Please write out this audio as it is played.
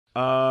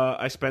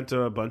I spent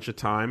a bunch of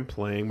time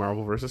playing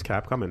Marvel vs.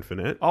 Capcom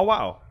Infinite. Oh,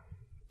 wow.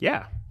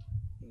 Yeah.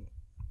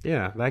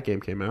 Yeah, that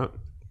game came out.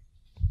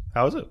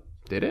 How is it?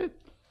 Did it?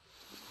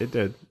 It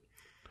did.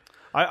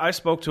 I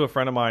spoke to a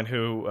friend of mine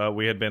who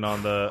we had been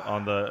on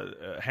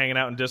the hanging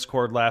out in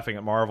Discord laughing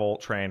at Marvel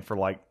train for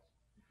like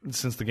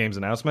since the game's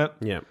announcement.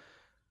 Yeah.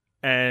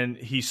 And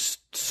he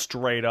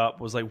straight up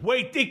was like,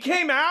 "Wait, it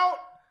came out?"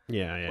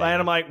 Yeah. And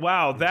I'm like,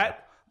 "Wow,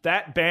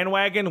 that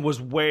bandwagon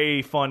was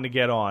way fun to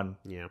get on."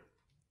 Yeah.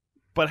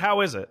 But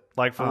how is it?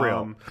 Like, for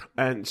real?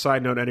 And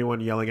side note, anyone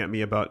yelling at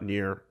me about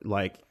Nier,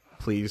 like,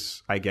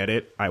 please, I get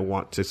it. I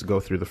want to go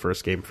through the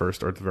first game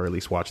first, or at the very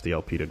least watch the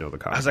LP to know the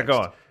context. How's that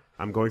going?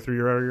 I'm going through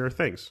your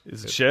things.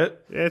 Is it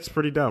shit? It's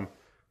pretty dumb.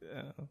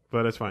 Yeah.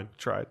 But it's fine.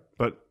 Tried.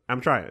 But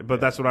I'm trying.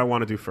 But that's what I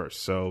want to do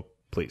first, so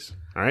please.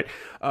 All right?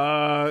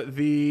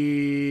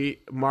 The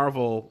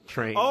Marvel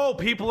train. Oh,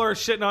 people are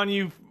shitting on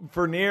you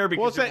for Nier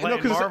because you're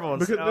playing Marvel.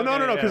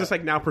 Because it's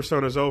like now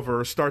Persona's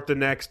over. Start the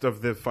next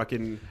of the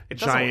fucking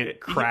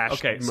giant crash.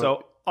 Okay,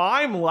 so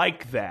I'm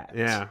like that.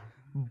 Yeah.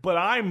 But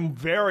I'm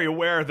very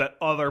aware that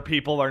other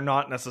people are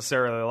not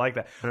necessarily like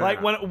that. Yeah.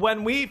 Like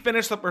when we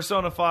finished the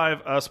Persona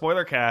 5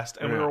 spoiler cast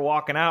and we were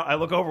walking out, I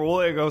look over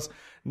Woolie and goes,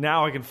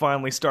 "Now I can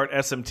finally start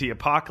SMT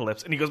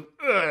Apocalypse." And he goes,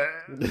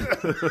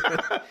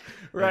 "Ugh."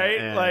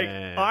 Right? Like,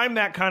 I'm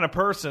that kind of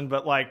person,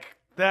 but like,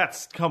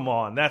 come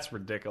on, that's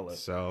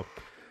ridiculous. So,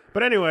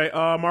 but anyway,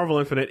 Marvel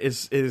Infinite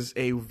is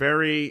a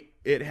very,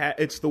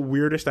 it's the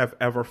weirdest I've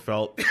ever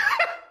felt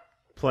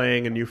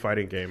playing a new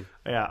fighting game.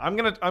 Yeah, I'm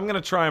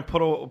gonna try and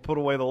put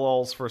away the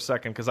lulls for a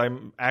second because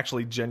I'm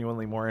actually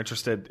genuinely more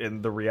interested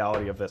in the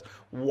reality of this.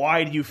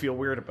 Why do you feel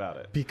weird about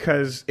it?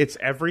 Because it's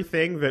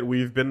everything that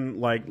we've been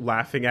like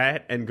laughing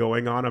at and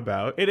going on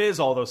about. It is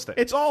all those things.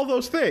 It's all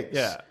those things.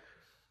 Yeah.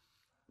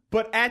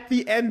 But at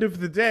the end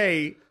of the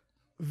day,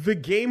 the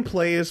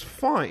gameplay is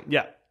fine.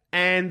 Yeah.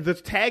 And the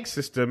tag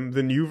system,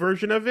 the new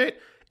version of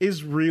it,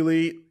 is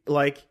really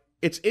like,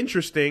 it's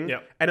interesting,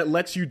 and it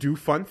lets you do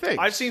fun things.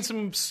 I've seen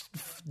some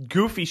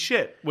goofy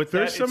shit with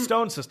that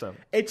stone system.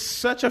 It's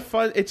such a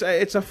fun. It's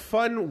a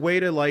fun way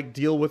to like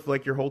deal with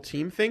like your whole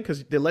team thing,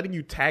 because they're letting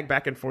you tag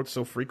back and forth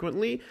so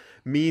frequently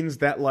means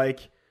that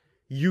like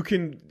you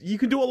can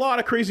do a lot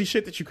of crazy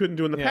shit that you couldn't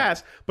do in the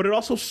past, but it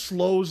also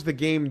slows the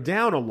game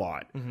down a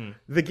lot. Mm-hmm.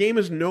 The game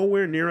is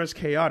nowhere near as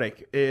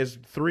chaotic as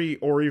 3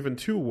 or even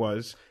 2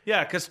 was.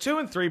 Yeah, because 2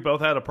 and 3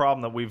 both had a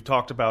problem that we've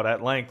talked about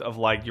at length of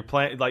like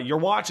you're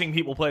watching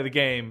people play the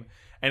game,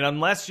 and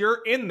unless you're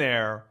in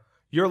there,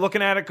 you're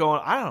looking at it going,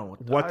 I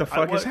don't know what the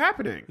fuck is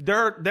happening.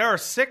 There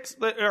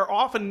are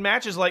often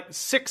matches like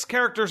 6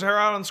 characters are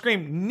out on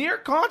screen near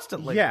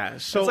constantly. Yeah,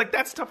 so it's like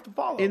that's tough to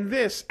follow. In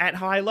this, at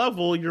high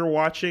level, you're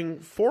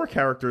watching 4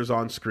 characters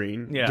on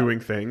screen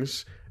doing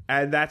things,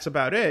 and that's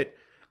about it.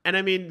 And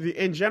I mean,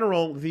 in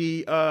general,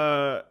 the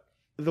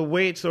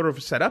way it's sort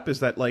of set up is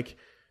that like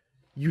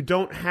there's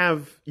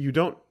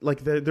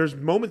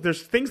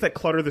things that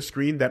clutter the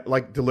screen that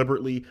like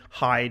deliberately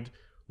hide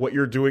what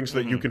you're doing so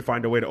that you can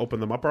find a way to open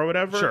them up or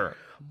whatever. Sure.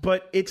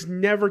 But it's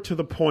never to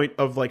the point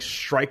of like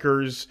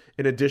strikers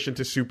in addition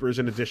to supers,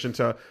 in addition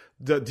to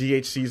the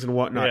DHCs and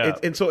whatnot. Yeah.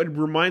 And so it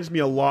reminds me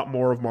a lot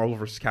more of Marvel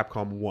vs.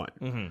 Capcom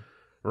 1.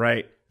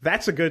 Right?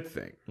 That's a good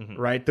thing.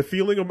 Right? The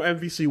feeling of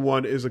MVC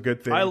 1 is a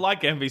good thing. I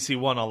like MVC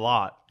 1 a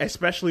lot.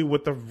 Especially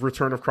with the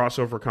return of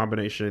crossover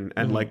combination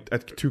and like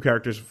 2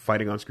 characters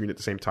fighting on screen at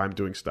the same time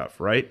doing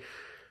stuff, right?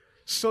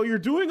 So you're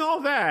doing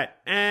all that,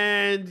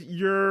 and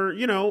you're,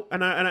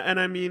 and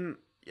I mean,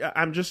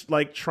 I'm just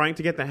like trying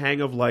to get the hang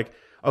of like,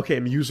 okay,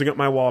 I'm using up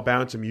my wall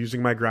bounce, I'm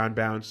using my ground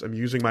bounce, I'm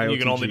using my OTG. You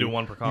can only do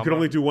 1 per combo. You can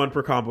only do 1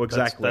 per combo,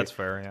 exactly. That's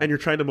fair, yeah. And you're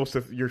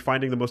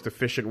finding the most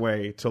efficient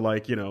way to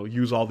like,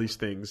 use all these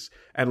things,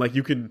 and like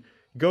you can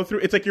go through.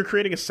 It's like you're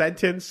creating a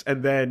sentence,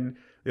 and then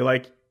you're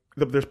like,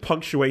 there's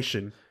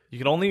punctuation. You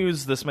can only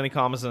use this many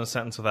commas in a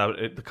sentence without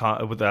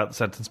the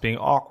sentence being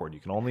awkward. You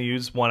can only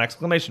use 1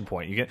 exclamation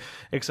point. You can,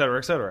 et cetera,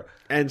 et cetera.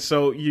 And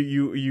so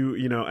you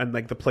and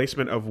like the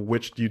placement of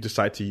which you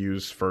decide to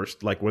use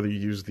first, like whether you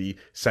use the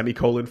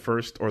semicolon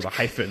first or the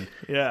hyphen,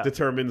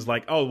 determines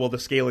like, oh well, the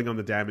scaling on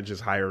the damage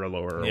is higher or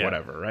lower or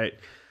whatever, right?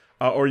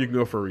 Or you can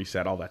go for a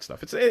reset, all that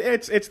stuff.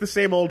 It's the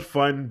same old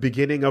fun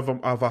beginning of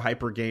a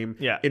hyper game.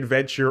 Yeah.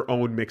 Invent your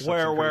own mix-ups.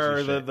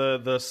 Where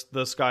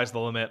the sky's the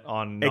limit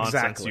on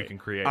nonsense you can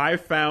create. I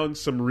found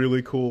some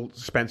really cool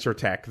Spencer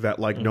tech that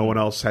like no one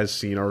else has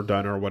seen or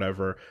done or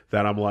whatever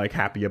that I'm like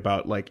happy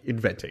about like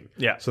inventing.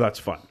 Yeah. So that's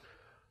fun.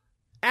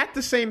 At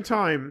the same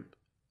time,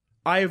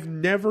 I have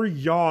never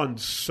yawned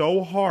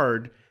so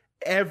hard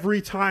every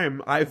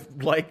time I've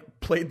like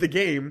played the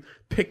game,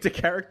 picked a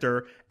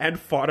character, and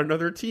fought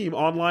another team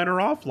online or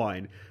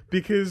offline,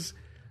 because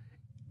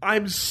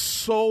I'm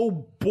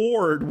so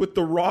bored with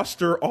the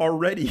roster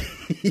already.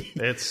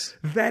 It's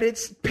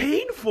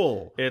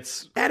painful.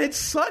 And it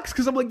sucks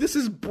because I'm like, this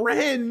is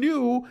brand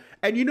new,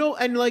 and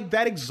and like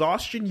that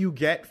exhaustion you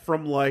get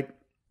from like,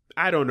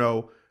 I don't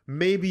know,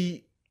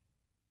 maybe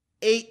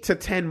 8 to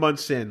 10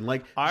 months in,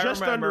 like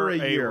just under a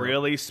year. A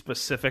really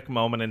specific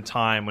moment in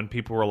time when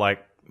people were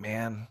like,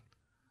 man,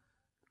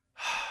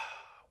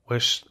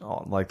 wish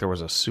like there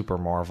was a Super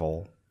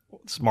Marvel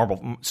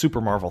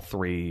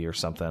 3 or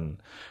something,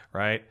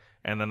 right?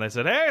 And then they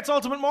said, hey, it's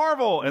Ultimate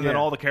Marvel. And then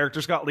all the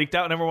characters got leaked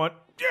out and everyone went,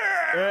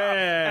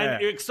 yeah!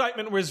 And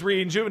excitement was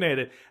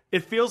rejuvenated.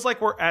 It feels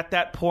like we're at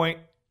that point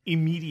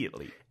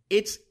immediately.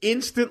 It's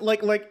instant.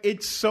 Like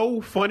it's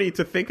so funny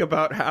to think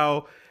about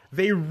how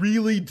they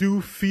really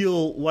do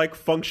feel like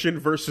function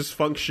versus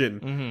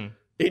function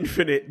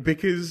infinite,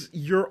 because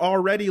you're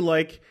already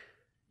like,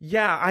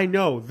 yeah, I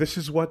know this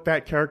is what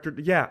that character.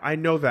 Yeah, I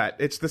know that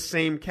it's the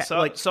same.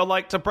 So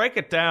to break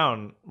it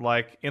down,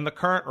 like in the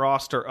current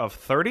roster of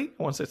 30,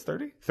 I want to say it's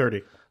 30.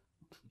 30.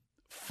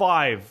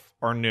 5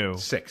 are new.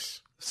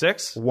 6.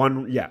 6.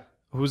 1. Yeah.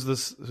 Who's the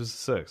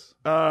 6?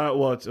 Well,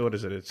 what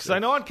is it? It's because I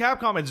know on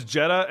Capcom it's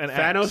Jeddah and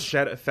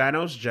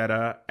Thanos,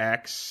 Jeddah,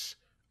 X,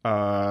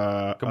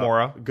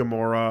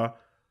 Gamora.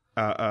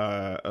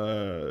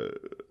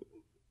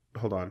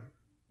 Hold on,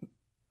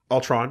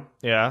 Ultron.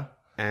 Yeah.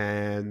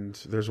 And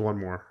there's one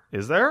more.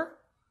 Is there?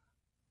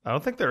 I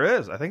don't think there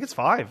is. I think it's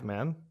 5,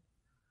 man.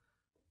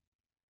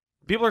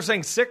 People are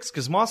saying 6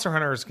 because Monster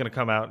Hunter is going to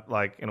come out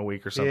like in a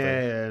week or something.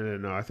 Yeah,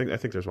 no. I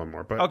think there's one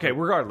more. But okay,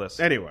 regardless.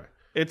 Anyway,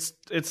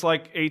 it's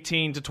like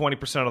 18 to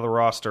 20% of the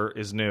roster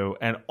is new,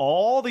 and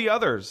all the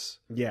others.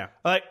 Yeah.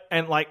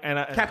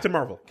 Captain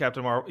Marvel.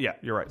 Yeah,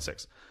 you're right.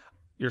 6.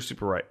 You're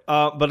super right.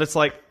 But it's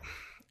like.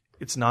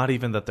 It's not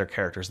even that they're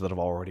characters that have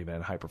already been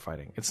in hyper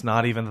fighting. It's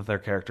not even that they're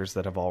characters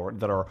that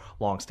are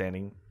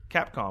longstanding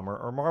Capcom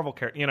or Marvel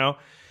characters. You know,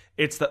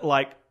 it's that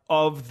like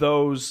of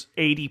those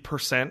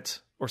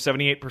 80% or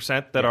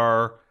 78% that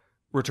are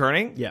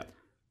returning. Yeah,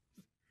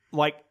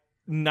 like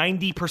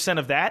 90%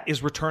 of that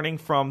is returning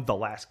from the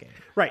last game.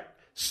 Right.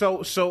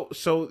 So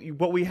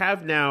what we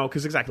have now,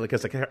 because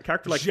a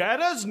character like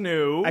Jeddah's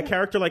new, a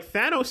character like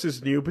Thanos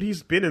is new, but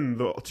he's been in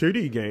the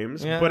 2D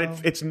games. Yeah. But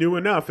it's new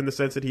enough in the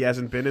sense that he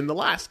hasn't been in the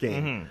last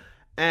game.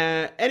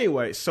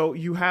 Anyway, so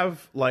you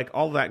have like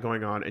all that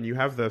going on, and you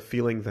have the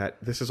feeling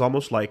that this is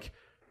almost like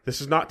this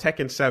is not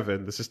Tekken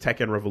 7, this is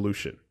Tekken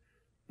Revolution.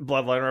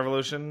 Bloodline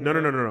Revolution?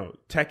 No.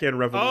 Tekken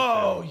Revolution.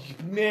 Oh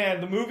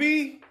man, the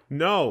movie?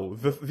 No,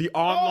 the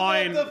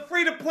online, the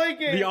free to play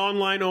game, the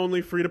online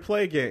only free to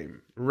play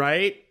game,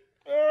 right?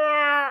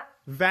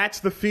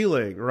 That's the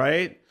feeling,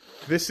 right?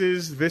 This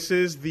is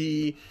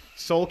the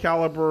Soul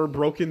Calibur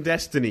Broken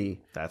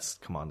Destiny.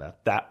 Come on,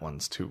 that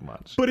one's too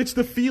much. But it's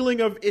the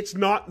feeling of it's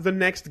not the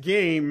next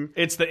game.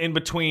 It's the in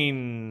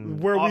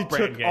between where we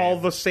took all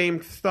the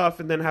same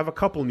stuff and then have a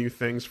couple new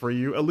things for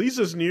you.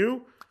 Eliza's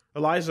new,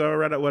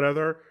 or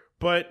whatever,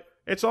 but.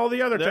 It's all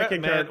the other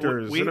Tekken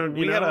characters.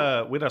 We had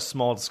a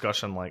small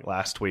discussion like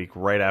last week,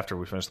 right after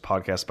we finished the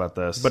podcast about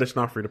this. But it's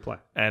not free to play,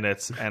 and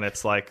it's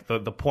like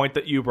the point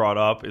that you brought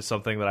up is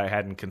something that I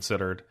hadn't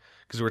considered,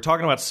 because we were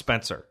talking about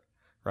Spencer,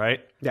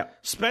 right? Yeah,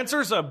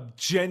 Spencer's a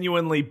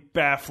genuinely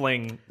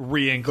baffling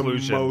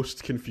re-inclusion, the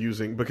most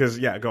confusing. Because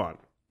go on.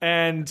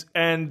 And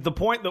the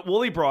point that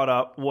Woolie brought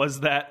up was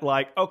that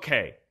like,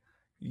 okay,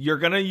 you're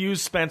gonna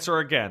use Spencer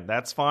again.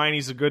 That's fine.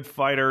 He's a good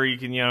fighter. He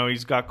can,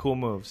 he's got cool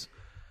moves.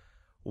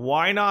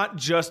 Why not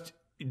just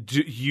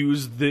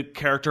use the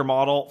character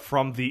model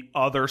from the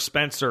other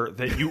Spencer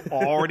that you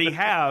already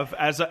have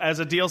as a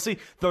DLC?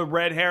 The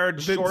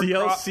red-haired, short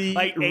DLC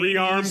like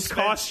rearmed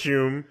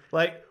costume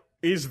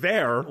is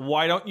there.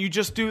 Why don't you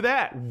just do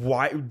that?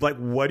 Why? Like,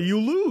 what do you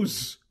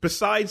lose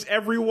besides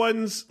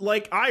everyone's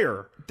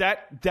ire?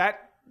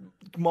 That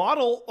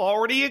model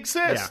already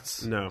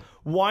exists. Yeah, no.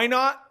 Why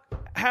not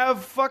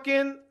have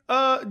fucking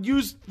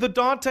use the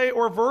Dante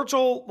or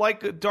Virgil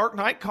Dark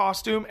Knight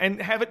costume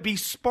and have it be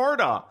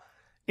Sparta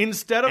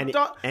instead of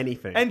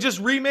anything, and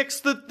just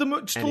remix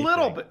just a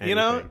little bit,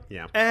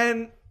 Yeah.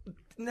 And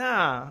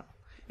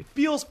it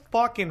feels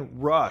fucking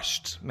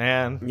rushed,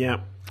 man.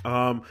 Yeah.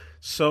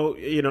 So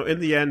in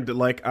the end,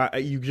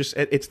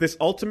 it's this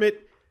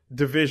ultimate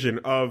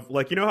division of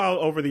how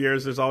over the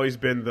years there's always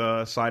been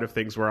the side of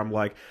things where I'm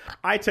like,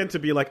 I tend to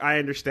be like, I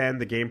understand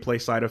the gameplay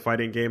side of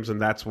fighting games,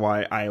 and that's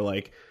why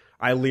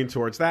I lean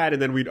towards that,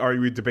 and then we'd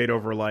debate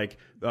over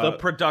the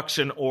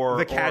production or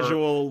the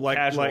casual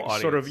casual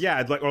sort of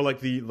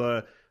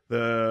the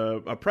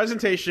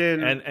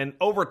presentation. And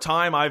over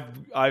time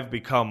I've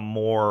become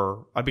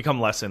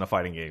less into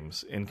fighting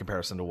games in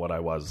comparison to what I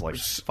was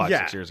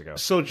 6 years ago.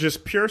 So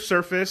just pure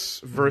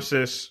surface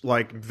versus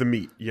the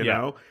meat, you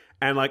know,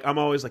 and I'm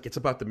always it's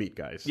about the meat,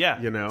 guys.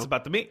 Yeah, it's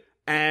about the meat.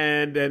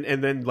 And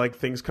then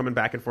things coming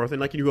back and forth,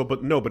 and you go, but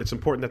it's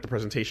important that the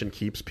presentation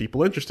keeps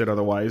people interested.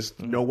 Otherwise,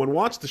 no one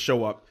wants to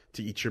show up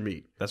to eat your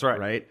meat. That's right.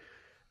 Right?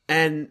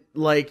 And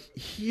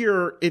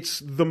here,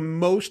 it's the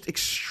most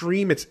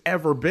extreme it's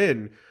ever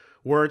been,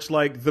 where it's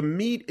the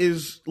meat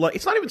is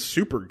it's not even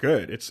super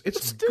good. It's good.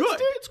 It's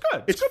good.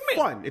 It's good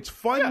fun. Meat. It's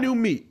fun new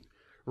meat,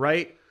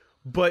 right?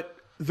 But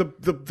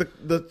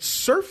the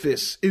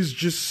surface is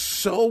just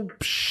so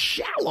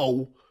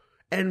shallow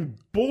and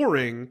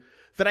boring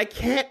that I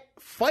can't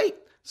fight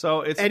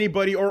it's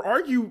anybody or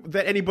argue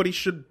that anybody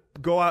should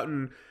go out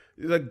and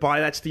buy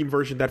that Steam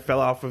version that fell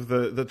off of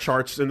the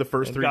charts in the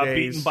first 3 days. Got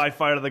beaten by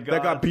Fight of the Gods.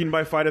 That got beaten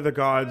by Fight of the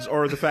Gods,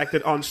 or the fact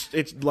that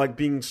it's like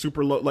being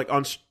super low, like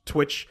on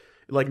Twitch,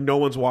 like no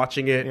one's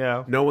watching it,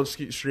 no one's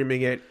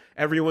streaming it.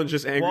 Everyone's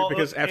just angry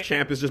because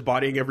F-Champ is just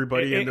bodying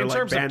everybody, and they're like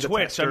banned. In terms of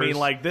Twitch, I mean,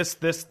 like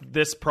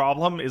this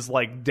problem is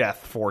like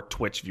death for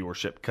Twitch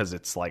viewership, because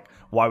it's like,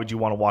 why would you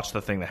want to watch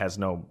the thing that has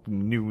no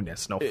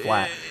newness, no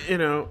flat? You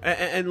know,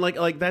 and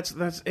like that's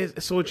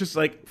it. So it's just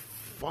like,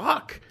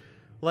 fuck,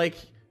 like.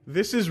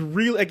 This is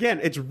real. Again,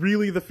 it's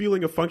really the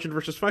feeling of function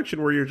versus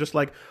function, where you're just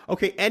like,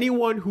 okay,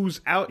 anyone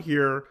who's out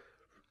here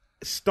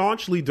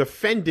staunchly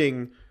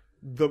defending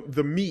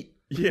the meat,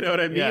 you know what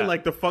I mean? Yeah.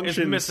 Like the functions,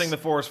 is missing the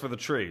forest for the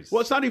trees.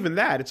 Well, it's not even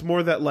that. It's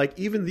more that like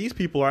even these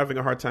people are having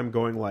a hard time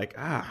going like,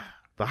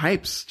 the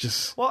hype's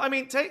just. Well, I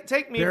mean,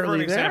 take me for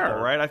an example,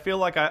 right? I feel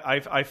like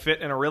I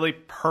fit in a really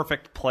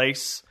perfect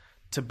place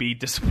to be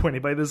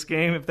disappointed by this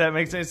game, if that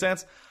makes any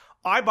sense.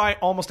 I buy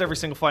almost every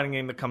single fighting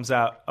game that comes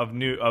out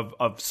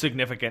of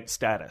significant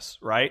status,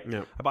 right?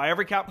 Yeah. I buy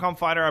every Capcom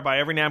fighter, I buy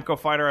every Namco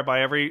fighter,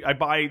 I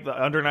buy the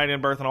Under Night in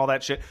Birth and all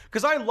that shit,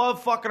 because I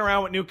love fucking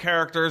around with new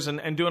characters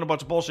and doing a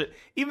bunch of bullshit.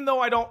 Even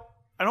though I don't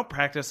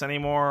practice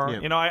anymore.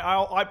 Yeah. You know,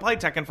 I played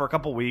Tekken for a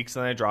couple weeks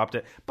and then I dropped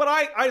it. But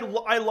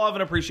I love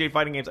and appreciate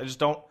fighting games. I just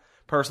don't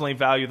personally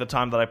value the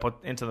time that I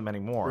put into them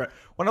anymore. Right.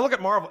 When I look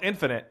at Marvel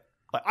Infinite.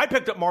 Like, I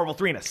picked up Marvel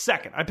 3 in a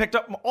second. I picked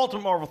up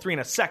Ultimate Marvel 3 in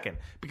a second.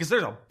 Because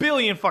there's a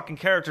billion fucking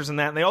characters in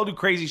that, and they all do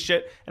crazy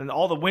shit, and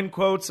all the win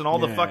quotes and all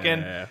the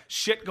fucking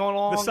shit going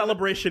on. The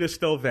celebration is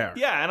still there.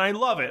 Yeah, and I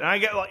love it. And I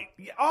get like,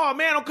 oh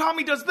man,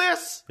 Okami does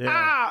this!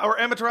 Yeah. Or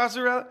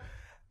Amaterasu, rather.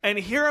 And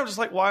here I'm just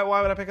like, why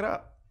would I pick it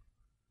up?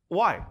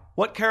 Why?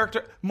 What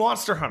character?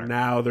 Monster Hunter.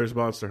 Now there's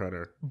Monster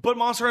Hunter. But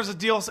Monster Hunter's a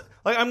deal.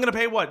 Like, I'm going to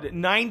pay, what,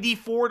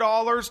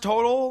 $94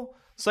 total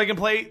so I can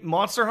play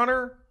Monster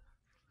Hunter?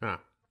 Huh.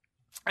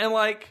 And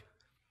like,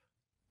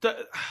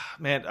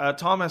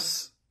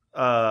 Thomas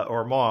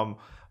or Mom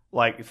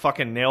like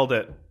fucking nailed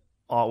it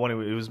when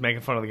he was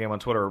making fun of the game on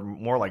Twitter,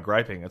 more like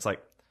griping. It's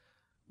like,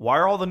 why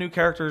are all the new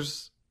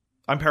characters?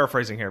 I'm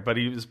paraphrasing here, but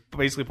he was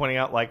basically pointing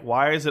out like,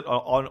 why is it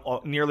on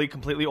nearly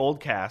completely old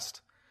cast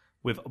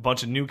with a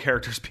bunch of new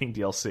characters being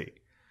DLC?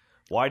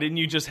 Why didn't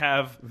you just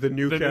have the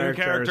new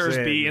characters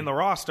be in the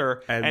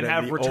roster and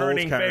have the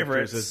returning old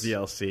favorites as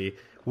DLC?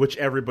 Which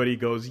everybody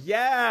goes,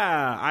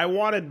 yeah, I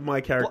wanted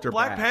my character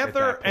Black back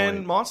Panther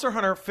and Monster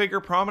Hunter figure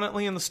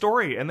prominently in the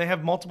story, and they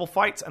have multiple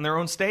fights and their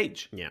own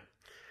stage. Yeah.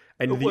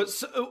 And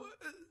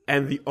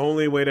the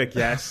only way to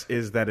guess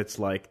is that it's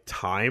like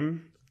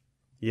time,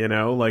 you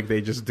know, like they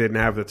just didn't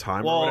have the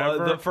time or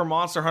whatever. For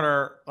Monster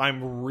Hunter,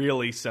 I'm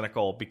really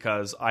cynical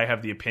because I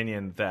have the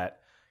opinion that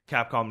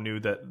Capcom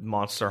knew that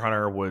Monster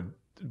Hunter would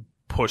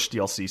push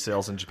DLC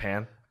sales in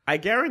Japan. I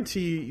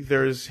guarantee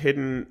there's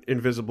hidden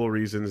invisible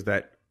reasons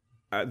that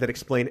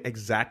explain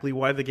exactly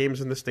why the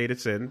game's in the state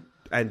it's in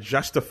and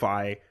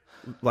justify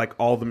like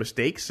all the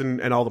mistakes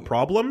and all the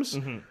problems.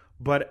 Mm-hmm.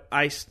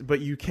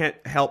 But you can't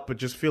help but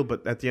just feel.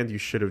 But at the end, you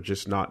should have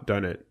just not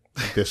done it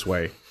this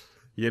way.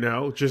 You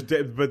know,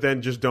 but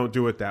then just don't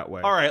do it that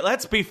way. All right,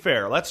 let's be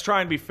fair. Let's try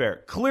and be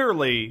fair.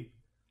 Clearly,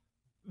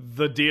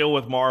 the deal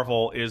with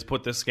Marvel is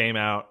put this game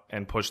out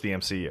and push the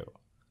MCU.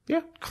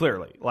 Yeah.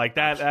 Clearly. Like,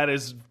 that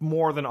is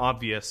more than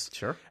obvious.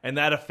 Sure. And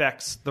that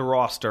affects the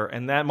roster,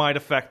 and that might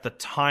affect the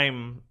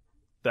time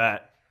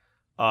that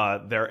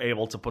they're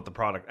able to put the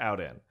product out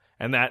in.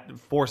 And that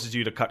forces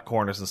you to cut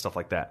corners and stuff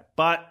like that.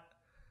 But,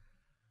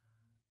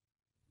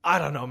 I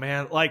don't know,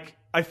 man. Like,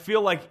 I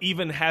feel like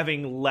even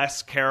having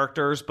less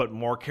characters, but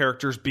more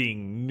characters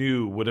being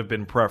new would have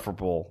been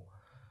preferable.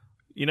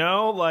 You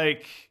know?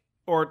 Like,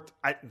 or,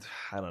 I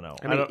don't know.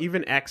 I mean,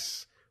 even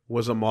X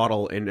was a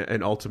model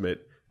in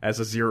Ultimate as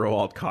a zero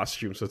alt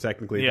costume, so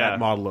technically that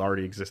model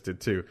already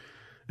existed too.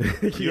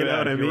 You know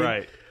what I mean? You're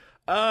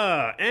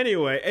right.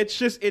 Anyway,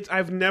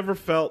 I've never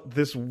felt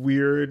this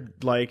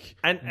weird like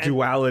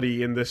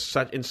duality in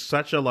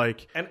such a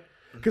like,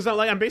 because I'm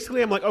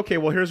like, okay,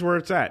 well, here's where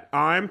it's at.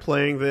 I'm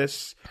playing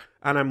this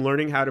and I'm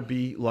learning how to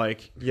be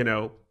like, you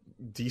know,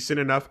 decent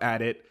enough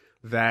at it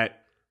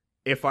that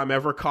if I'm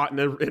ever caught in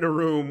a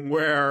room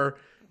where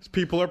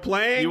people are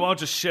playing, you won't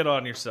just shit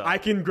on yourself. I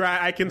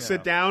can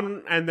sit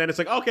down, and then it's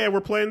like, okay,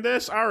 we're playing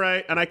this, all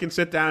right, and I can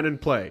sit down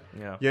and play.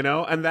 Yeah. You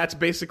know, and that's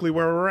basically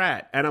where we're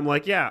at. And I'm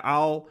like, yeah,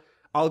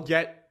 I'll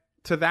get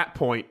to that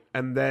point,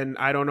 and then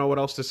I don't know what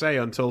else to say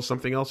until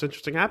something else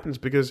interesting happens,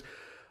 because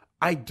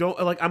I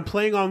don't like. I'm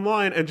playing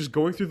online and just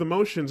going through the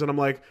motions, and I'm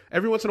like,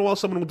 every once in a while,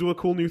 someone will do a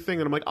cool new thing,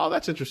 and I'm like, oh,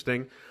 that's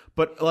interesting.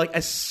 But like,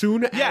 as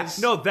soon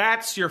as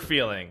that's your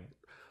feeling.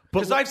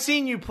 Because I've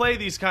seen you play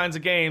these kinds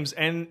of games,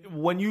 and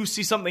when you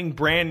see something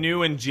brand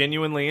new and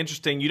genuinely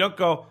interesting, you don't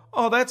go,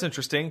 oh, that's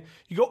interesting.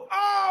 You go,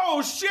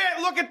 oh, shit,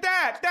 look at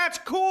that. That's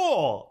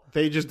cool.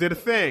 They just did a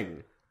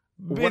thing.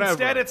 Whatever.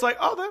 Instead, it's like,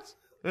 oh, that's...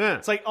 Yeah.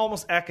 It's like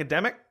almost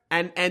academic.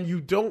 And you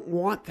don't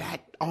want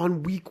that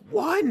on week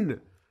one.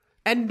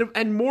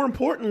 And more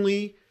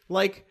importantly,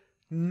 like,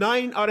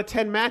 9 out of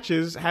 10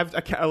 matches have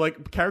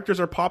like characters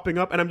are popping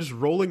up, and I'm just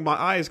rolling my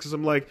eyes because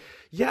I'm like,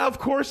 yeah, of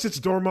course it's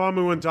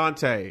Dormammu and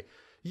Dante.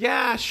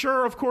 Yeah,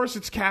 sure, of course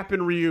it's Cap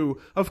and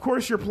Ryu. Of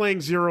course you're playing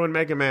Zero and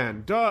Mega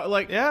Man. Duh,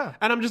 like, yeah.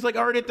 And I'm just like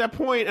already at that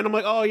point, and I'm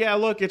like, oh yeah,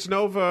 look, it's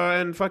Nova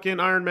and fucking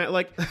Iron Man,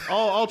 like,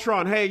 oh,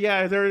 Ultron. Hey,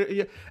 yeah, they're,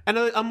 yeah. And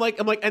I'm like,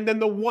 and then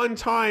the one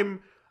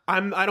time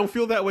I don't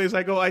feel that way as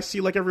I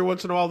see like every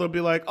once in a while they'll be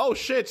like, oh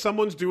shit,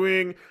 someone's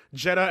doing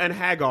Jeddah and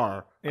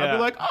Hagar. Yeah. I'll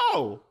be like,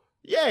 oh.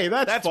 Yay,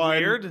 that's fun.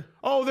 Weird.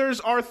 Oh, there's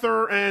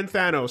Arthur and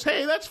Thanos.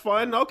 Hey, that's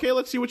fun. Okay,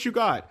 let's see what you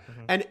got.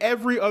 Mm-hmm. And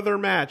every other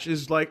match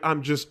is like,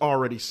 I'm just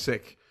already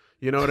sick.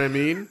 You know what I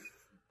mean?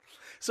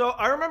 So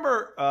I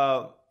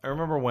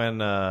remember when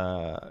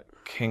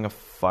King of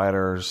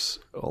Fighters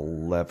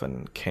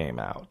 11 came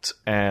out,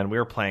 and we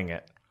were playing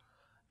it,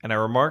 and I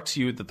remarked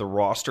to you that the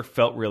roster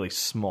felt really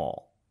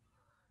small.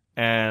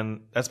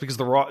 And that's because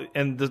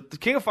the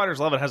King of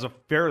Fighters 11 has a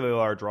fairly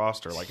large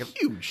roster. Like, it's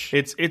huge.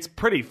 It's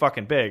pretty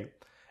fucking big.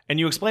 And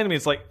you explained to me,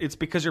 it's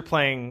because you're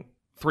playing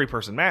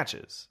 3-person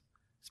matches.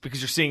 It's because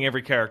you're seeing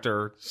every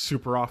character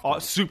super often.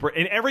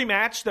 In every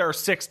match, there are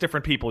 6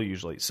 different people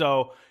usually.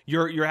 So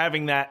you're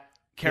having that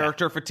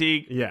character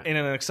fatigue in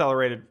an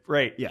accelerated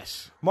rate.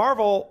 Yes.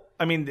 Marvel,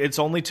 I mean, it's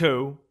only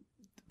 2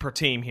 per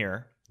team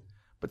here.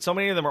 But so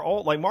many of them are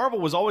all... Like,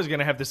 Marvel was always going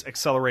to have this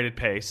accelerated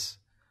pace.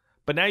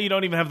 But now you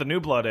don't even have the new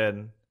blood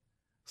in.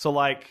 So,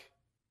 like...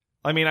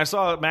 I mean, I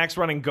saw Max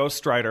running Ghost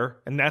Strider,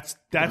 and that's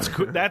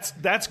good.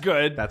 That's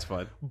good. That's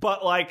fun.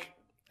 But like,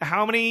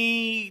 how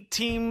many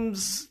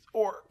teams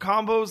or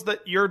combos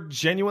that you're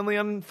genuinely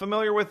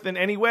unfamiliar with in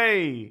any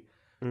way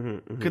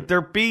could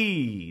there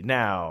be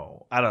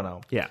now? I don't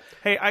know. Yeah.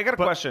 Hey, I got a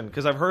question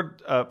because I've heard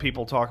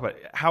people talk about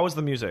how is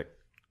the music.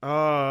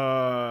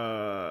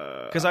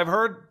 Because I've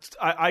heard,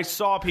 I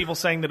saw people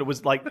saying that it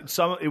was like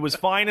it was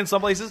fine in some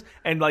places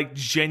and like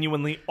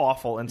genuinely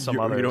awful in some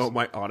others. You know what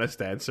my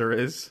honest answer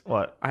is?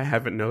 What? I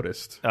haven't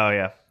noticed. Oh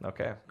yeah.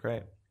 Okay.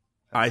 Great.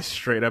 I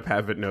straight up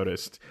haven't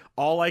noticed.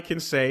 All I can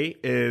say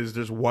is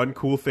there's one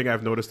cool thing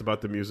I've noticed about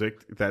the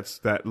music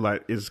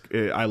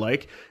I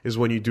like is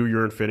when you do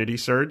your Infinity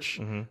Surge,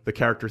 the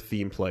character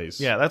theme plays.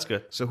 Yeah, that's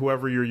good. So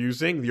whoever you're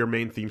using, your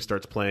main theme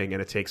starts playing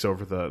and it takes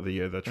over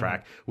the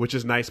track, which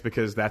is nice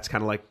because that's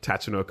kind of like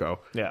Tatsunoko,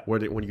 where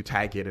when you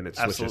tag it and it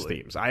switches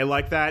themes. I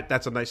like that.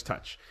 That's a nice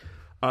touch.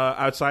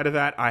 Outside of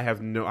that, I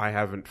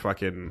haven't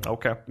fucking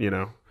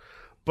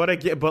But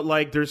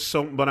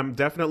I'm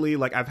definitely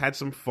like I've had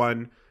some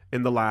fun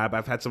in the lab.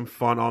 I've had some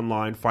fun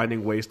online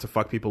finding ways to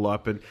fuck people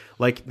up, and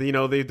like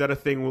they've done a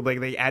thing where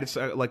like they added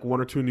like 1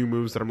 or 2 new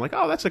moves that I'm like,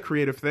 oh, that's a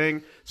creative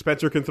thing.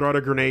 Spencer can throw out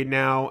a grenade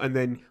now and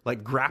then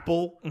like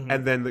grapple,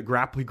 and then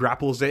he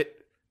grapples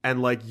it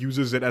and like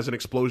uses it as an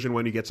explosion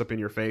when he gets up in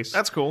your face.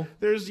 That's cool.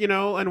 There's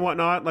and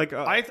whatnot. Like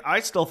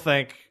I still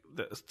think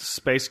the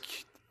space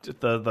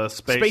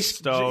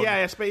stone.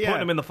 Putting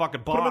him in the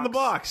fucking box. Put him in the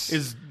box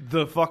is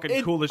the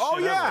fucking coolest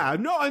shit ever.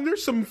 No, and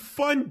there's some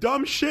fun,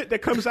 dumb shit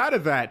that comes out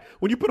of that.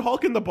 When you put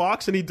Hulk in the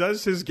box and he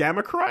does his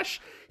Gamma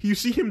Crush, you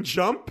see him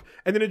jump,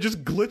 and then it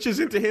just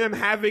glitches into him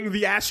having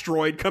the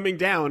asteroid coming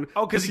down.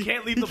 Oh, because he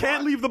can't leave the box. He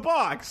can't leave the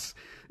box.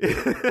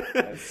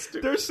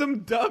 There's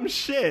some dumb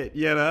shit,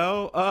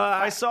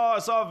 I saw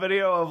a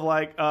video of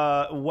like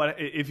what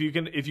if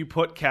you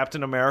put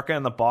Captain America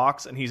in the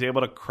box and he's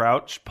able to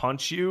crouch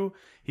punch you,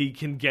 he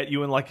can get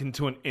you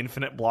into an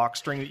infinite block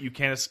string that you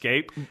can't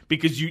escape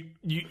because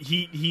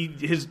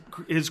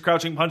his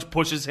crouching punch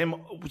pushes him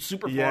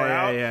super far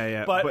out.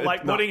 Yeah. But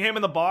like putting him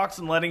in the box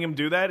and letting him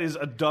do that is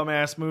a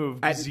dumbass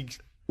move because he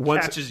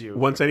catches you.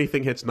 Once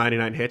anything hits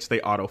 99 hits, they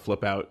auto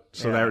flip out.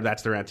 So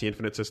that's their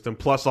anti-infinite system.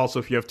 Plus, also,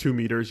 if you have 2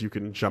 meters, you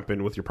can jump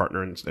in with your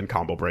partner and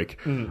combo break.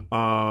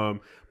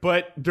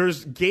 But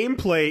there's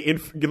gameplay,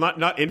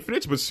 not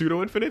infinites, but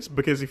pseudo-infinites,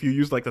 because if you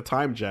use like the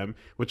time gem,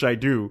 which I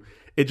do,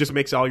 it just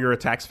makes all your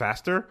attacks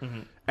faster.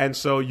 And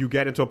so you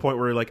get into a point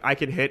where you're like, I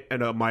can hit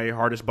my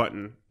hardest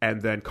button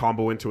and then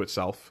combo into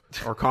itself,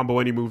 or combo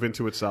any move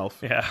into itself.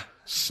 Yeah.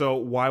 So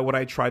why would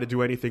I try to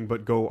do anything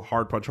but go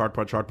hard punch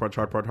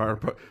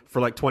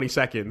for like 20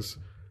 seconds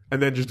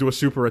and then just do a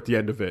super at the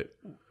end of it?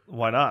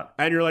 Why not?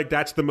 And you're like,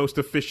 that's the most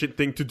efficient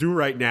thing to do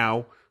right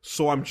now,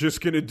 so I'm just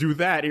going to do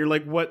that. And you're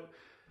like, what?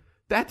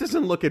 That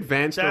doesn't look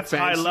advanced or fancy.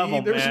 High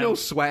level, There's man. no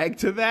swag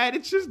to that.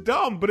 It's just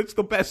dumb, but it's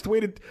the best way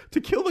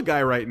to kill the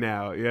guy right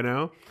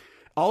now,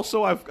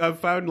 Also, I've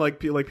found like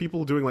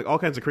people doing like all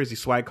kinds of crazy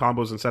swag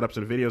combos and setups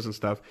and videos and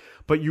stuff,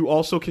 but you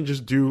also can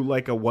just do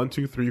like a 1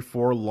 2 3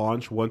 4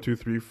 launch, 1 2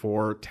 3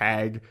 4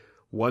 tag,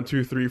 1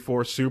 2 3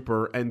 4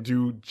 super, and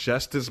do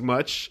just as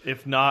much,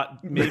 if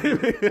not maybe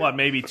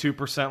maybe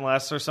 2%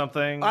 less or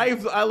something.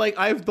 I've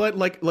done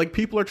like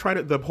people are trying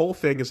to. The whole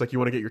thing is like you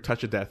want to get your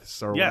touch of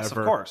deaths or yes,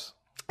 whatever. Of course.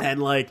 And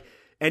like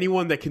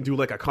anyone that can do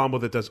like a combo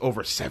that does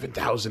over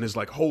 7,000 is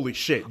like, holy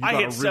shit! I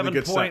hit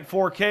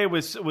 7.4K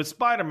with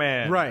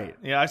Spider-Man. Right?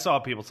 Yeah, I saw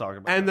people talking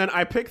about. And then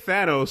I picked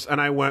Thanos, and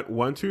I went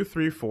 1 2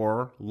 3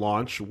 4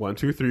 launch, 1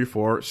 2 3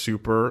 4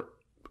 super,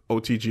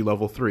 OTG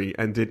level 3,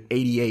 and did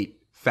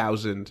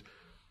 88,000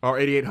 or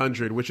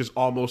 8,800, which is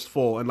almost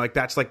full, and like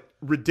that's like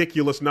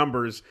ridiculous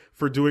numbers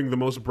for doing the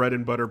most bread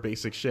and butter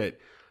basic shit,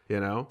 you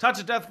know? Touch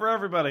of death for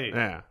everybody.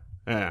 Yeah.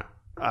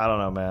 I don't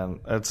know, man.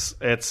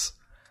 It's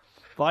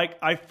like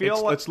I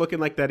feel it's looking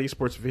like that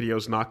esports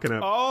video's not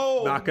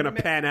gonna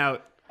pan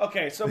out.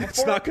 Okay, so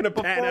before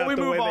we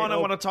move on, I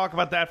want to talk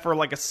about that for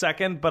like a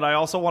second, but I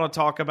also want to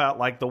talk about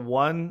like the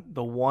one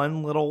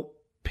little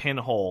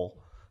pinhole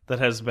that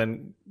has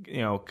been,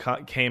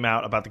 came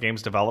out about the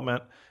game's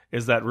development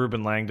is that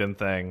Ruben Langdon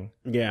thing.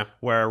 Yeah.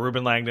 Where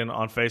Ruben Langdon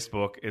on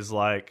Facebook is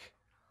like,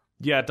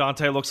 yeah,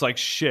 Dante looks like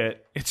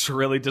shit. It's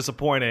really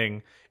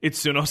disappointing.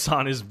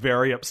 Itsuno-san is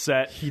very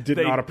upset. He did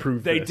not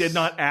approve They this. did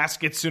not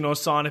ask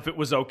Itsuno-san if it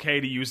was okay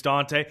to use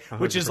Dante, 100%.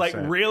 which is like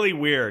really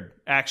weird,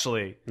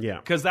 actually. Yeah.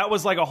 Because that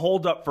was like a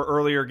holdup for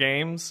earlier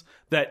games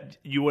that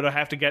you would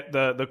have to get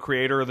the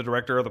creator or the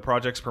director of the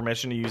project's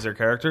permission to use their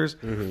characters.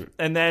 Mm-hmm.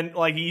 And then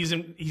like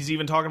he's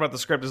even talking about the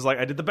script is like,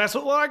 I did the best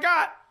with what I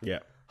got. Yeah.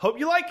 Hope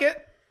you like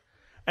it.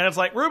 And it's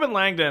like Ruben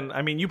Langdon,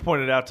 I mean, you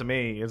pointed out to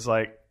me, is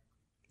like,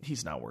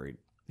 he's not worried.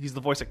 He's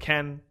the voice of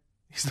Ken.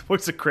 He's the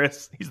voice of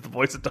Chris. He's the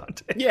voice of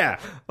Dante. Yeah.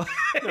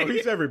 No,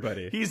 he's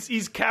everybody.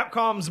 He's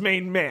Capcom's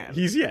main man.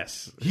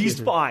 He's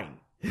fine.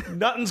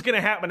 Nothing's going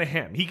to happen to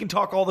him. He can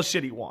talk all the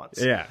shit he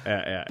wants.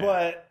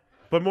 Yeah.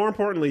 But more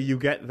importantly, you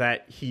get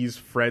that he's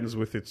friends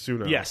with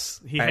Itsuno. Yes,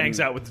 he hangs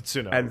out with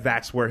Itsuno. And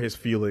that's where his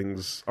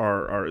feelings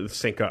are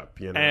sync up,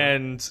 you know?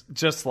 And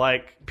just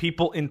like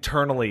people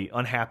internally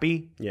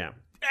unhappy. Yeah.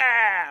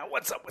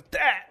 What's up with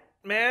that,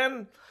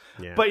 man?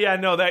 Yeah. But yeah,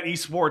 no, that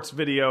esports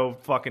video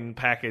fucking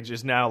package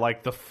is now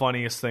like the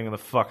funniest thing in the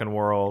fucking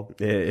world.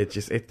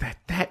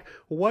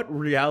 What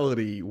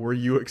reality were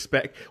you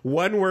expect?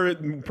 One where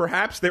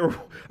perhaps there were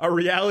a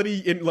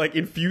reality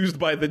infused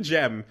by the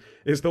gem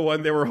is the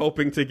one they were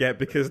hoping to get,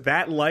 because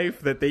that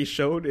life that they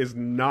showed is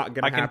not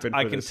going to happen.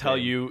 I can tell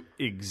you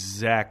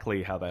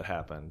exactly how that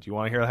happened. Do you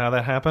want to hear how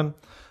that happened?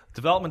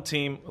 Development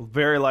team,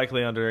 very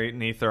likely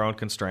underneath their own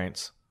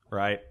constraints,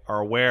 right, are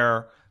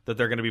aware that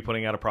they're going to be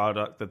putting out a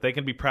product that they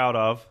can be proud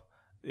of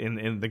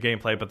in the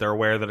gameplay, but they're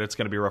aware that it's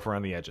going to be rough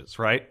around the edges,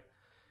 right?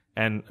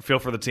 And feel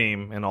for the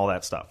team and all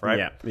that stuff,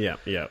 right?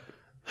 Yeah.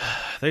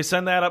 They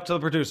send that up to the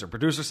producer.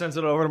 Producer sends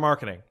it over to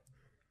marketing,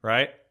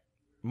 right?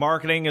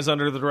 Marketing is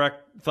under the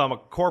direct thumb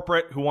of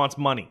corporate who wants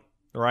money,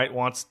 right?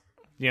 Wants,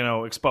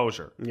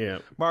 exposure. Yeah.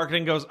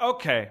 Marketing goes,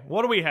 okay,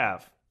 what do we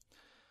have?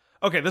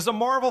 Okay, this is a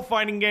Marvel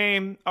fighting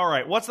game. All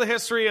right, what's the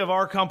history of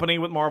our company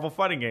with Marvel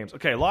fighting games?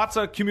 Okay, lots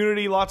of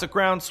community, lots of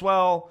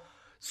groundswell.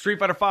 Street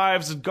Fighter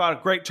V's has got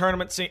a great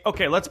tournament scene.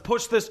 Okay, let's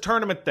push this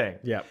tournament thing.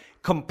 Yeah.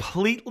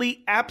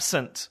 Completely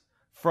absent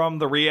from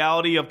the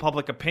reality of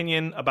public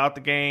opinion about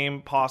the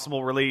game,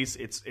 possible release,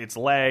 its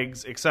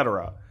legs,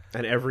 etc.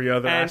 And every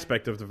other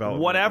aspect of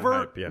development.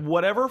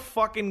 Whatever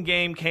fucking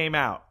game came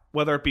out,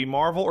 whether it be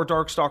Marvel or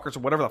Darkstalkers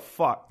or whatever the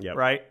fuck,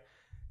 right?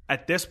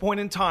 At this point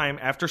in time,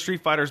 after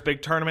Street Fighter's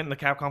big tournament and the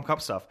Capcom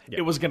Cup stuff,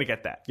 it was going to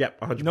get that. Yep,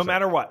 100%. No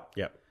matter what.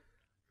 Yep.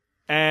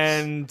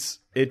 And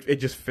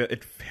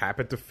it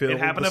happened to fill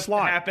the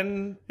slot.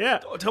 Happen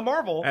to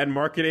Marvel. And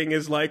marketing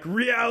is like,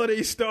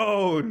 Reality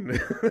Stone!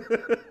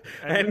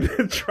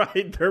 and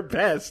tried their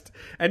best.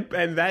 And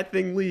that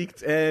thing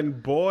leaked,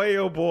 and boy,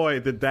 oh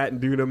boy, did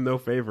that do them no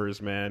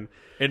favors, man.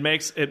 It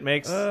makes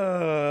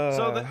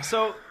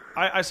so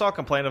I saw a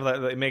complaint of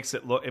that. It makes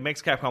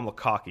Capcom look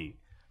cocky.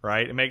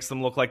 Right? It makes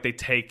them look like they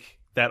take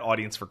that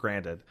audience for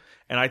granted.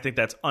 And I think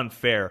that's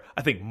unfair.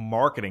 I think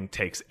marketing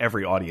takes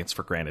every audience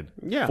for granted.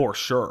 Yeah. For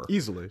sure.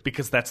 Easily.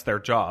 Because that's their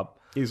job.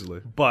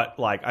 Easily. But,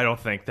 I don't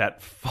think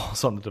that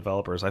falls on the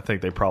developers. I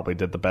think they probably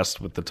did the best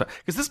with the time.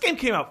 Because this game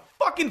came out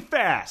fucking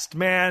fast,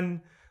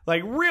 man.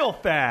 Real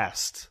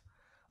fast.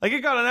 It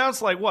got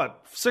announced,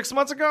 6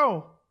 months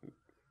ago?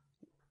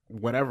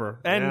 Whatever.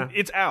 And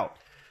it's out.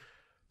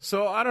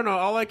 So, I don't know.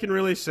 All I can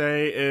really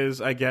say is,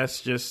 I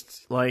guess,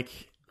 just,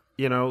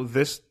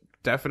 this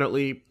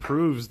definitely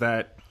proves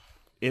that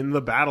in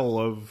the battle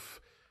of,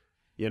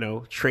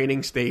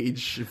 training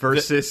stage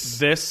versus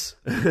this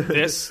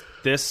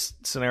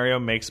scenario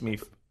makes me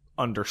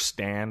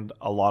understand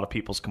a lot of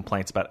people's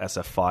complaints about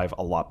SF5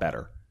 a lot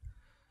better.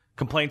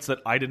 Complaints that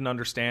I didn't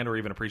understand or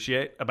even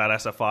appreciate about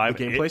SF5.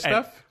 The gameplay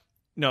stuff?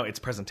 No, its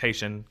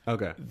presentation.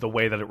 Okay. The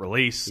way that it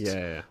released.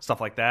 Yeah.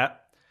 Stuff like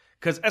that.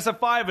 Because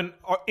SF5 and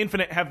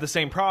Infinite have the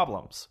same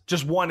problems.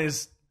 Just one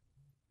is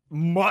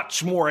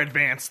much more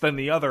advanced than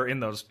the other in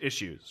those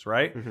issues,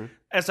 right? Mm-hmm.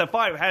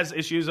 SF5 has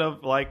issues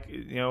of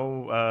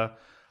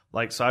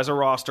size of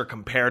roster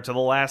compared to the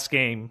last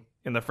game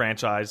in the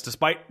franchise.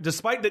 Despite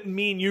that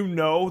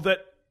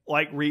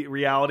that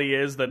reality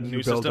is that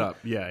new system. Up.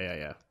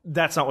 Yeah.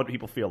 That's not what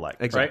people feel like.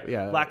 Exactly.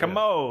 Right? Yeah. Lack of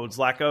modes,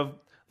 lack of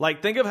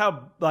think of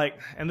how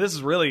and this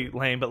is really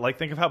lame, but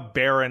think of how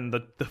barren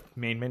the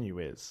main menu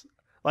is.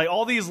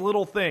 All these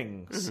little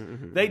things,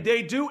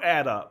 they do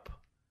add up.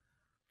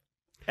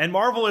 And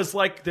Marvel is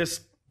this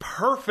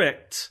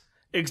perfect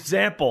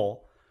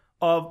example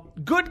of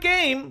good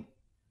game,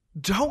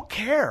 don't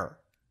care.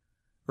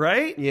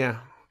 Right? Yeah.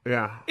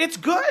 It's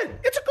good.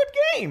 It's a good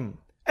game.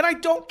 And I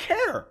don't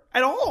care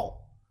at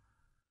all.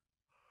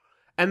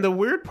 And the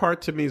weird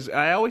part to me is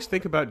I always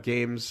think about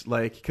games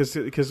like because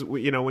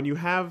you know when you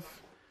have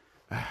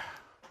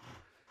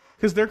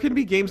because there can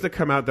be games that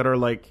come out that are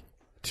like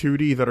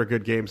 2D that are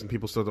good games and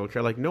people still don't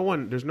care. Like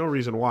there's no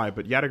reason why,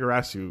 but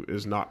Yatagarasu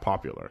is not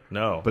popular.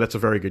 No, but that's a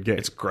very good game.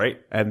 It's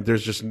great, and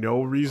there's just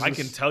no reason. I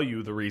can tell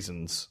you the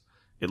reasons.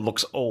 It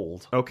looks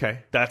old. Okay,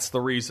 that's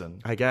the reason.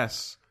 I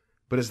guess.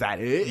 But is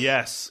that it?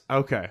 Yes.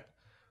 Okay.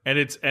 And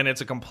it's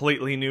a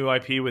completely new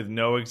IP with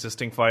no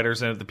existing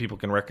fighters in it that people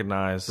can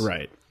recognize.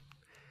 Right.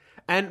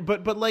 And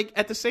but like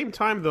at the same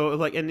time though,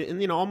 like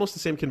and you know almost the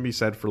same can be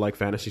said for like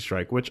Fantasy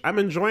Strike, which I'm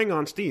enjoying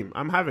on Steam.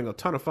 I'm having a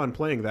ton of fun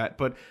playing that,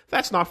 but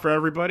that's not for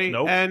everybody.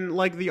 Nope. And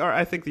like the art,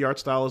 I think the art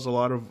style is a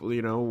lot of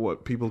you know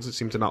what people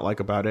seem to not like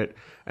about it,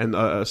 and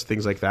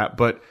things like that.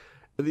 But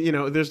you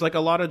know, there's like a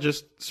lot of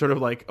just sort of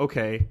like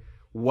okay,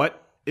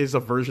 what is a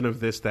version of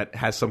this that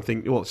has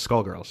something? Well,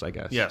 Skullgirls, I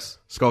guess. Yes,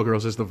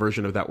 Skullgirls is the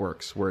version of that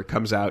works where it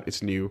comes out,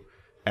 it's new,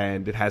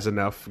 and it has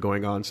enough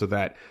going on so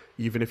that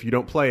even if you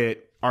don't play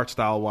it. Art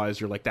style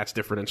wise, you're like that's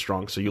different and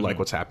strong, so you like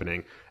what's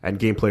happening. And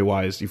gameplay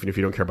wise, even if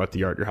you don't care about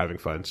the art, you're having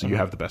fun, so you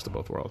have the best of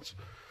both worlds.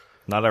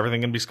 Not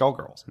everything can be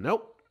Skullgirls.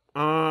 Nope,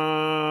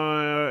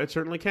 it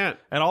certainly can't.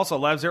 And also,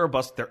 Lab Zero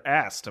busted their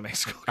ass to make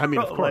Skullgirls. I mean,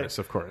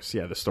 of course,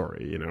 yeah, the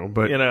story, you know,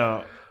 but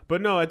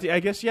no, I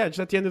guess yeah. Just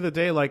at the end of the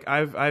day, like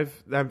I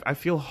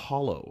feel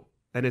hollow,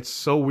 and it's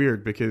so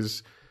weird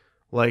because,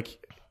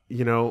 like,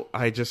 you know,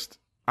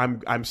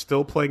 I'm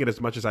still playing it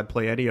as much as I'd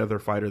play any other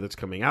fighter that's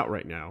coming out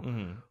right now.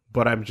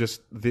 But I'm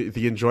just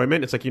the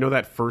enjoyment. It's like you know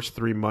that first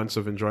 3 months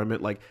of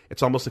enjoyment. Like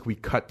it's almost like we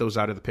cut those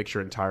out of the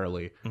picture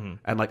entirely.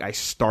 And like I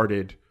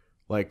started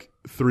like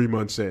 3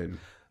 months in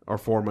or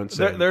 4 months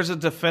in. There's a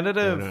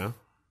definitive, you know?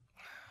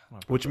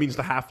 Which means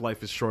the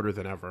half-life is shorter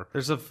than ever.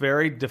 There's a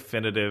very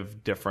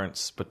definitive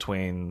difference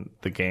between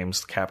the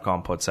games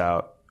Capcom puts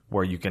out,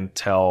 where you can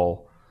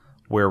tell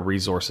where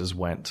resources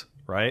went.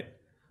 Right,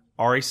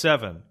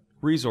 RE7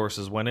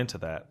 resources went into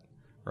that.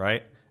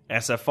 Right.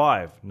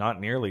 SF5,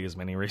 not nearly as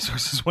many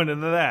resources went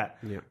into that,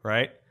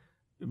 right?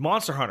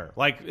 Monster Hunter,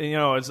 like, you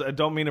know, I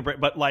don't mean to break,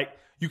 but like,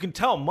 you can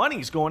tell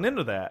money's going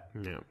into that.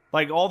 Yeah.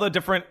 Like, all the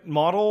different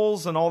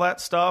models and all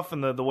that stuff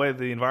and the way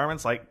the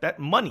environment's like, that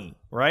money,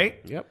 right?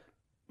 Yep.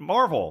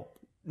 Marvel,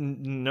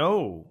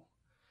 no.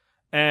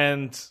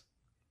 And,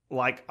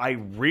 like, I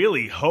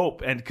really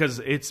hope, and because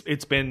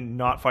it's been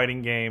not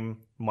fighting game,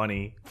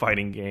 money,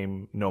 fighting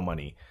game, no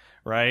money,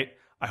 right?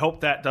 I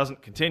hope that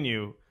doesn't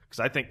continue.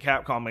 Because I think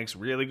Capcom makes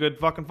really good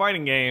fucking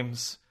fighting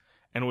games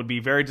and would be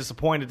very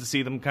disappointed to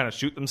see them kind of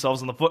shoot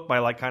themselves in the foot by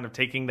like kind of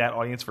taking that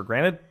audience for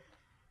granted.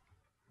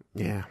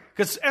 Yeah.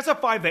 Because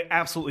SF5, they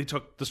absolutely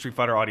took the Street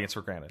Fighter audience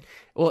for granted.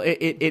 Well,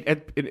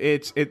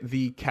 it's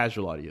the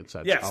casual audience.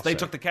 Yes, they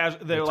took the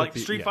casual. They're like,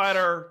 Street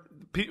Fighter,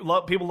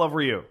 people love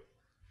Ryu.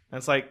 And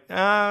it's like,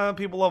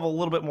 people love a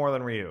little bit more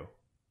than Ryu.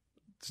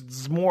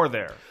 It's more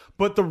there.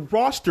 But the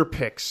roster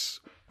picks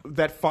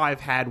that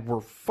 5 had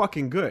were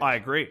fucking good. I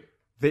agree.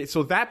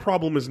 So that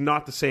problem is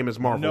not the same as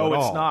Marvel at all.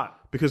 No, it's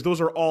not. Because those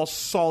are all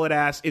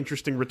solid-ass,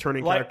 interesting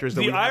returning characters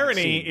that we haven't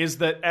seen. The irony is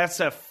that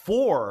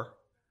SF4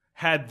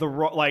 had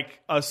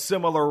a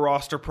similar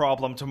roster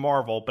problem to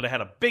Marvel, but it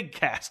had a big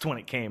cast when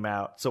it came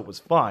out, so it was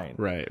fine.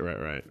 Right.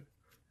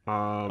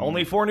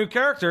 Only 4 new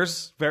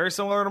characters, very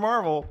similar to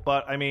Marvel,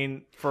 but I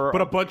mean...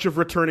 But a bunch of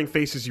returning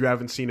faces you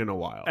haven't seen in a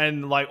while.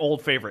 And like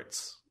old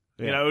favorites.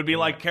 Yeah, you know, it would be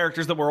like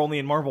characters that were only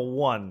in Marvel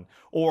 1,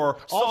 or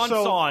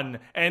Son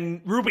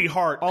and Ruby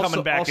Heart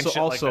coming back and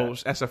shit like that.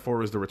 Also, SF4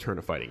 was the return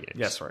of fighting games.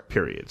 Yes, right.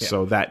 Period. Yeah.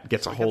 So that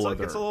gets a whole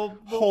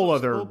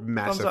other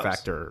massive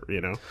factor, you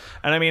know?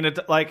 And I mean, do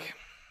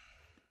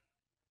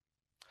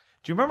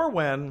you remember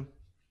when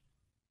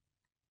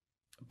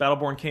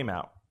Battleborn came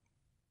out?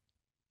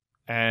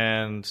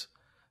 And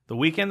the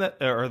week that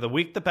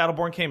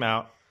Battleborn came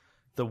out,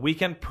 the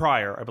weekend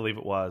prior, I believe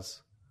it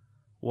was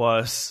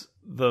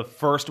the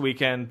first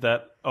weekend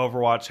that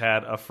Overwatch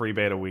had a free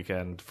beta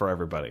weekend for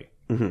everybody.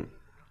 Mm-hmm.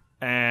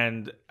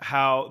 And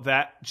how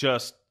that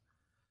just,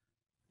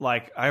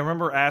 like, I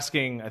remember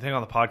asking, I think on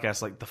the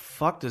podcast, like, the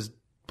fuck does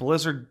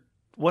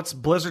what's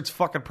Blizzard's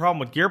fucking problem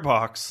with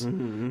Gearbox?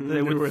 Mm-hmm.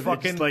 They would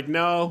fucking like,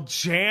 no,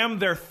 jam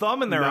their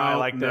thumb in their eye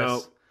like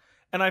this.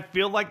 And I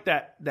feel like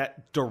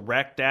that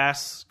direct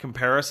ass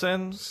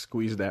comparison,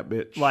 squeeze that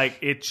bitch. Like,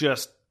 it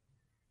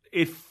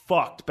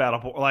fucked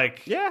Battleborn.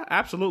 Like, yeah,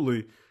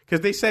 absolutely.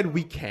 Because they said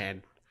we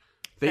can.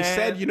 They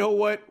said, you know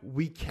what?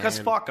 We can. Because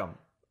fuck them.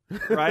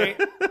 Right?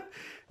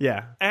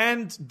 Yeah.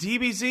 And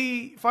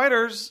DBZ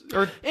fighters,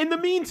 in the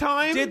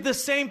meantime, did the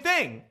same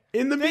thing.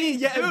 Beta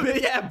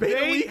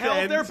they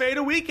held their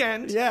beta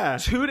weekend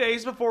 2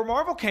 days before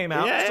Marvel came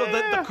out, so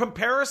that the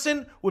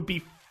comparison would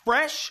be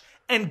fresh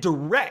and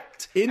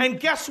direct. And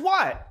guess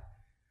what?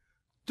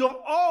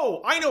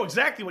 I know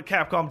exactly what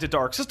Capcom did to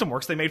Arc System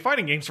Works. They made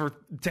fighting games for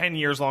 10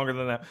 years longer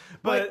than that.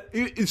 But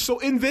so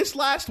in this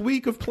last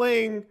week of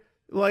playing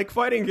like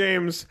fighting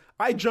games,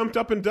 I jumped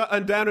up and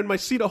down in my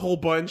seat a whole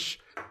bunch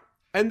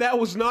And that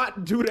was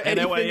not due to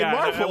anything in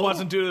Marvel. It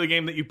wasn't due to the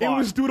game that you bought. It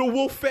was due to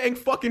Wolfang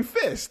fucking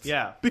Fist.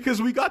 Yeah.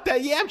 Because we got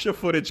that Yamcha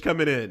footage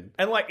coming in.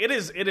 And like it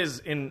is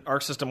in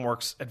Arc System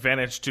Works'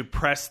 advantage to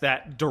press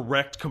that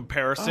direct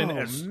comparison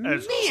as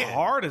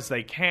hard as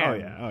they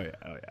can. Oh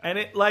yeah. And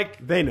it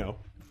like they know.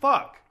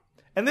 Fuck.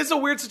 And this is a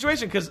weird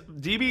situation because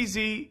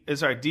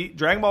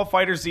Dragon Ball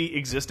Fighter Z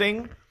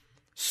existing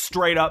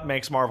straight up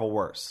makes Marvel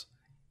worse.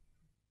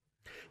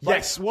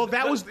 Yes, well,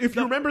 that was, if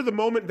you remember the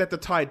moment that the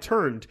tide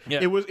turned,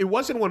 it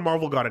wasn't when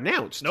Marvel got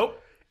announced.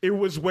 Nope. It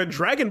was when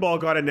Dragon Ball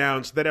got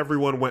announced that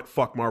everyone went,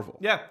 fuck Marvel.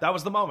 Yeah, that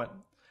was the moment.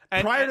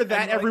 Prior to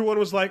that, everyone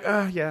was like,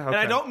 yeah, okay. And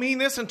I don't mean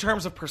this in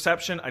terms of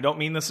perception. I don't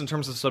mean this in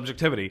terms of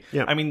subjectivity.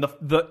 Yeah. I mean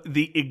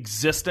the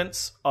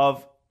existence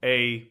of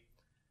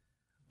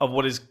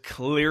what is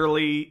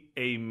clearly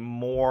a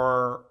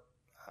more,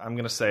 I'm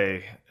going to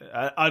say,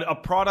 a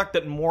product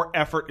that more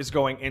effort is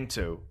going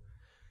into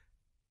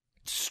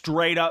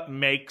straight up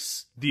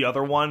makes the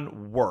other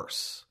one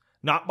worse.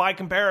 Not by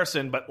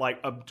comparison, but like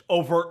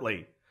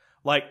overtly.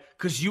 Like,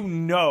 because you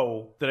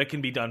know that it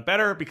can be done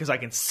better because I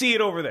can see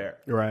it over there.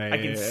 Right. I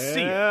can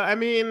see it. I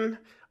mean,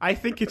 I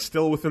think it's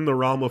still within the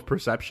realm of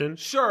perception.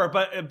 Sure,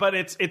 but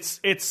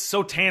it's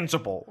so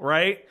tangible,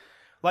 right?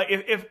 Like,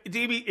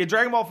 if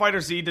Dragon Ball Fighter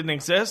Z didn't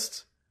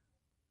exist,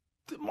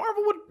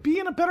 Marvel would be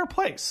in a better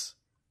place.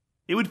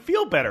 It would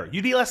feel better.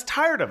 You'd be less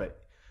tired of it.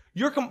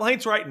 Your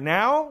complaints right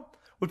now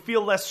would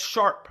feel less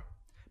sharp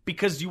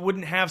because you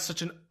wouldn't have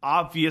such an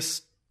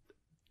obvious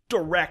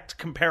direct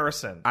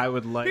comparison. I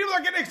would like... People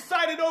are getting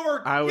excited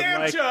over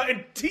Yamcha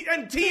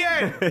and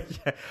Tien.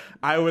 Yeah.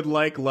 I would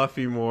like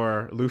Luffy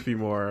more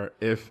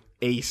if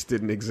Ace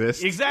didn't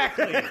exist.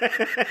 Exactly.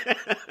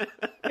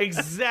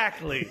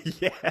 Exactly.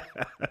 Yeah.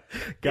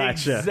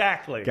 Gotcha.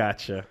 Exactly.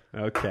 Gotcha.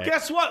 Okay.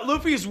 Guess what?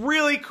 Luffy's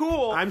really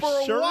cool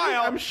for a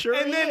while. I'm sure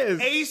and he then is.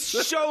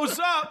 Ace shows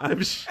up, and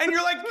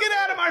you're like, get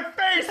out of my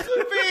face,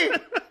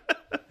 Luffy!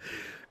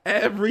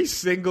 Every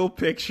single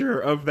picture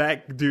of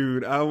that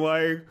dude, I'm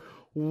like,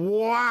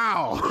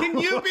 wow. Can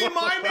you be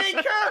my main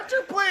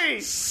character,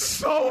 please?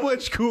 So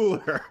much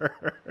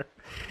cooler.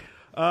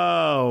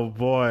 Oh,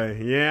 boy.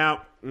 Yeah.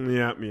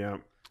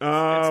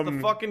 It's the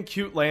fucking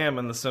cute lamb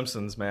in The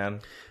Simpsons,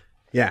 man.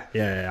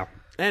 Yeah.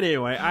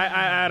 Anyway,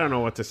 I don't know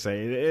what to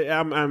say.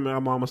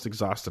 I'm almost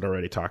exhausted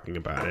already talking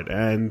about it.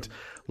 And,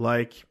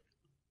 like,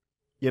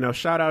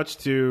 shout outs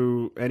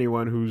to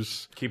anyone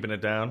who's... keeping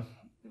it down.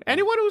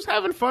 Anyone who's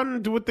having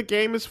fun with the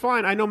game is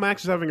fine. I know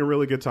Max is having a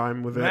really good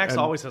time with it. Max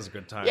always has a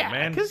good time,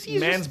 man. Because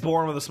man's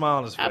born with a smile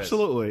on his face.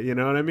 Absolutely, you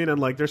know what I mean? And,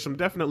 like, there's some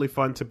definitely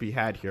fun to be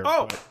had here.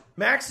 Oh,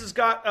 Max has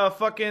got a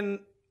fucking...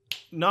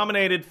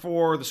 nominated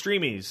for the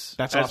Streamies.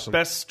 That's as awesome.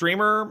 Best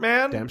streamer,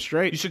 man. Damn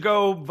straight. You should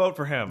go vote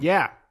for him.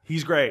 Yeah.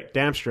 He's great.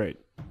 Damn straight.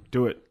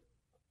 Do it.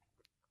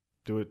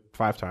 Do it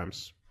 5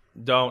 times.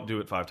 Don't do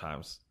it 5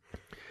 times.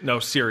 No,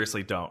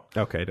 seriously, don't.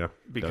 Okay, no.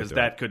 Because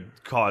that could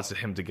cause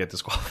him to get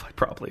disqualified,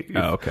 probably.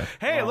 Oh, okay.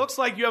 Hey, it looks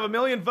like you have 1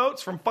 million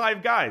votes from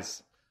 5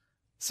 guys.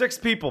 6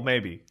 people,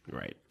 maybe.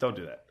 Right. Don't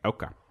do that.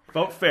 Okay.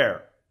 Vote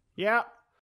fair. Yeah.